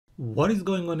What is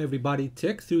going on everybody,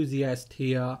 Tech Enthusiast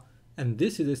here, and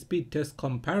this is a speed test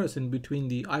comparison between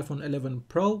the iPhone 11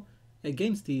 Pro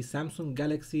against the Samsung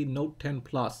Galaxy Note 10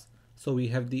 Plus. So we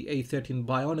have the A13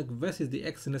 Bionic versus the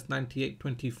Exynos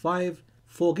 9825,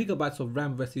 4GB of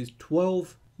RAM versus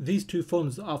 12. These two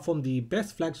phones are from the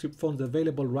best flagship phones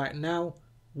available right now.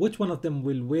 Which one of them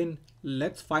will win?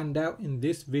 Let's find out in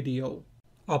this video.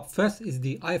 Up first is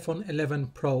the iPhone 11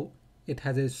 Pro. It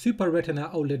has a Super Retina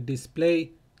OLED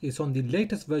display. It's on the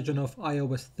latest version of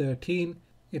iOS 13.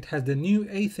 It has the new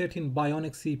A13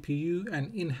 Bionic CPU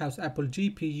and in-house Apple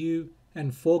GPU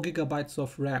and 4GB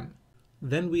of RAM.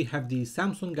 Then we have the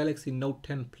Samsung Galaxy Note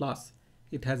 10 Plus.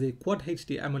 It has a Quad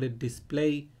HD AMOLED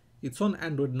display. It's on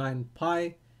Android 9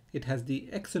 Pie. It has the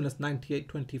Exynos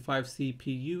 9825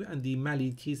 CPU and the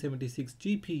Mali T76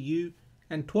 GPU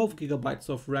and 12GB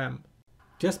of RAM.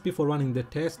 Just before running the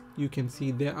test, you can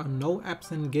see there are no apps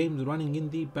and games running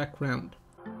in the background.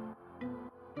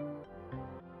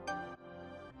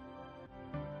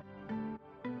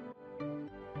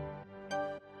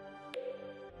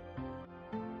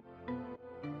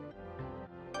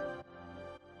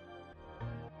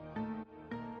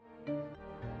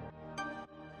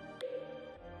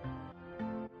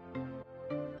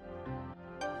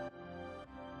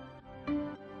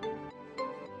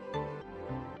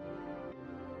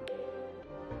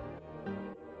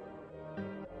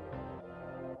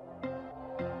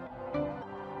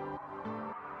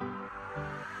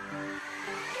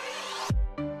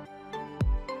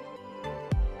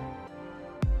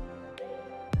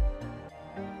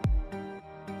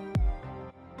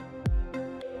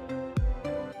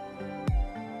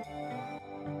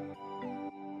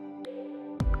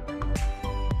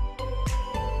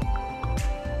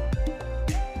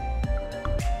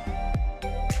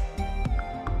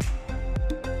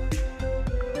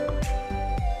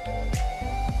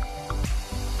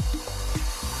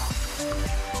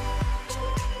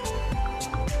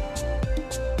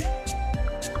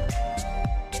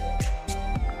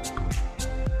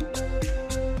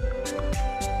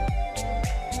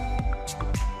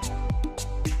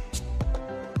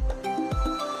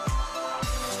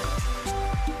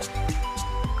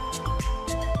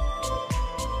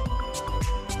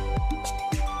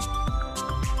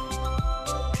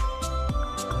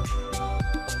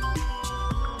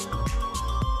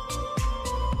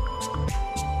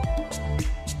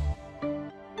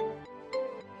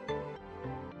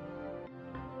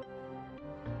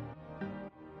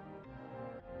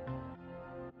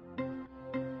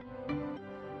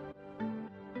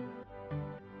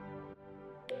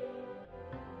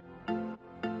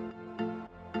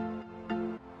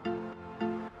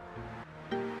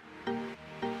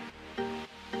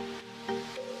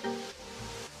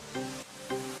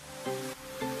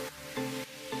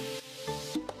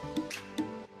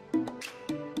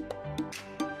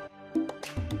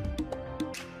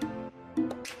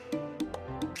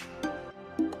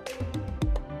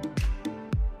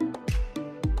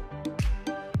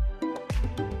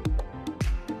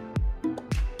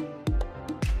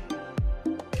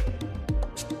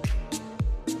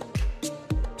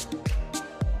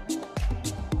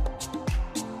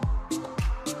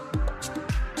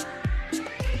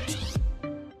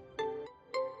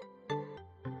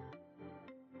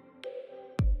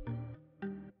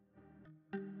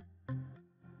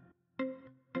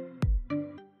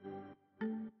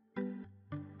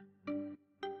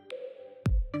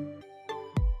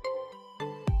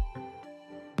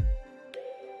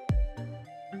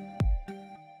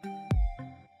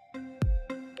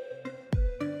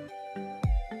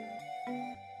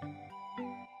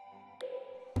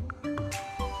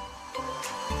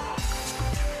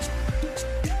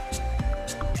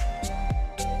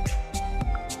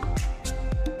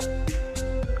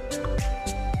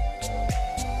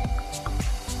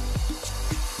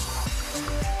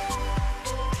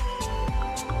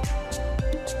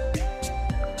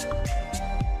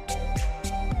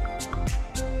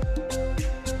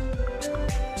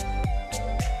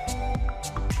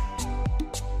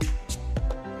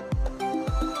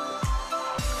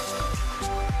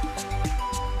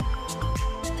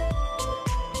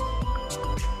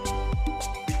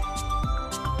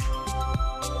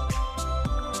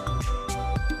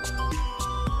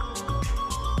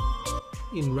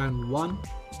 In round 1,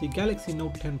 the Galaxy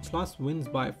Note 10 Plus wins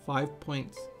by 5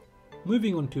 points.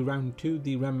 Moving on to round 2,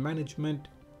 the RAM management.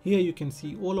 Here you can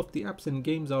see all of the apps and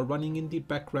games are running in the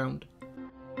background.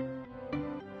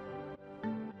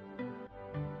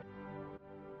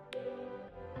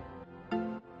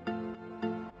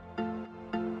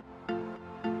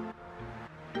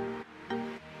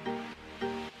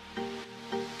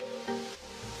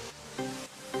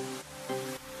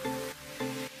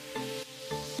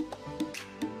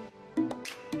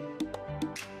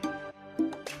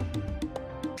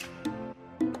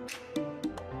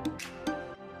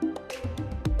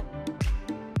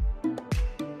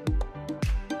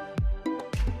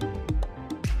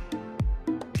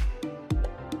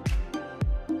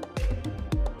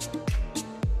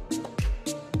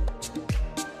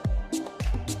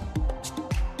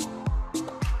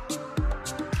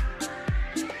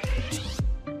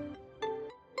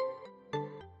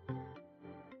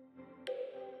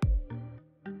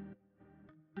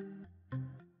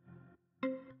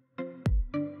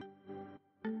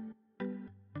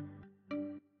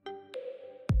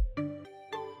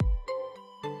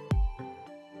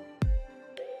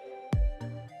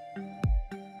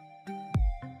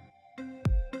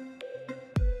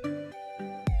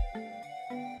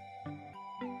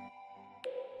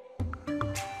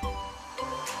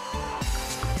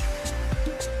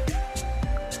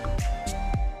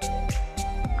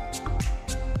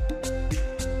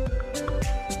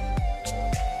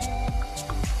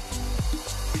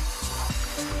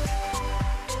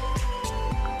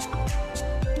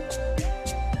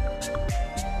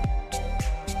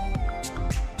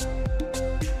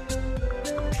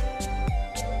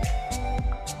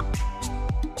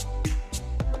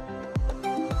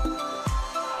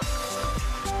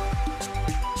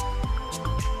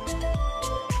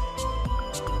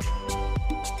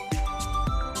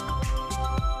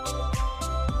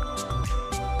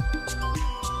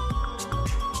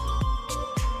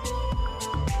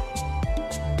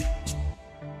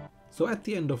 So at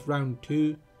the end of round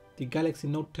 2, the Galaxy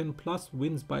Note 10 Plus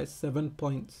wins by 7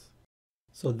 points.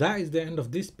 So that is the end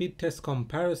of this speed test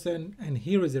comparison, and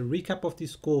here is a recap of the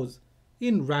scores.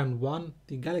 In round 1,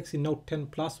 the Galaxy Note 10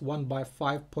 Plus won by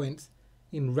 5 points.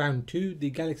 In round 2, the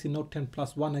Galaxy Note 10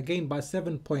 Plus won again by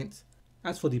 7 points.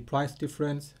 As for the price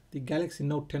difference, the Galaxy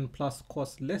Note 10 Plus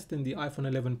costs less than the iPhone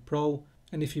 11 Pro,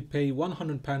 and if you pay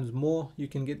 £100 more, you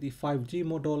can get the 5G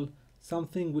model,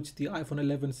 something which the iPhone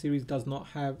 11 series does not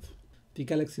have. The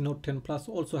Galaxy Note 10 Plus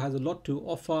also has a lot to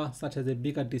offer, such as a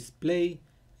bigger display,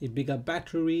 a bigger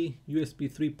battery, USB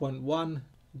 3.1,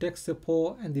 DeX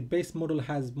support, and the base model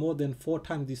has more than 4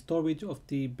 times the storage of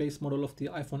the base model of the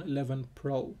iPhone 11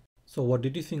 Pro. So what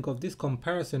did you think of this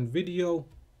comparison video?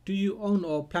 Do you own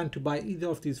or plan to buy either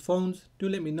of these phones? Do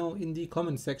let me know in the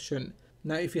comment section.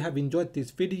 Now if you have enjoyed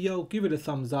this video, give it a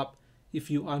thumbs up. If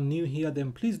you are new here,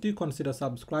 then please do consider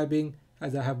subscribing,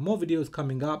 as I have more videos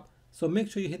coming up. So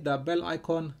make sure you hit that bell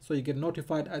icon so you get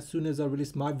notified as soon as I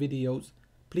release my videos.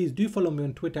 Please do follow me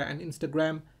on Twitter and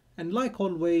Instagram, and like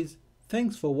always,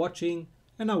 thanks for watching,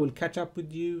 and I will catch up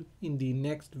with you in the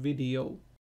next video.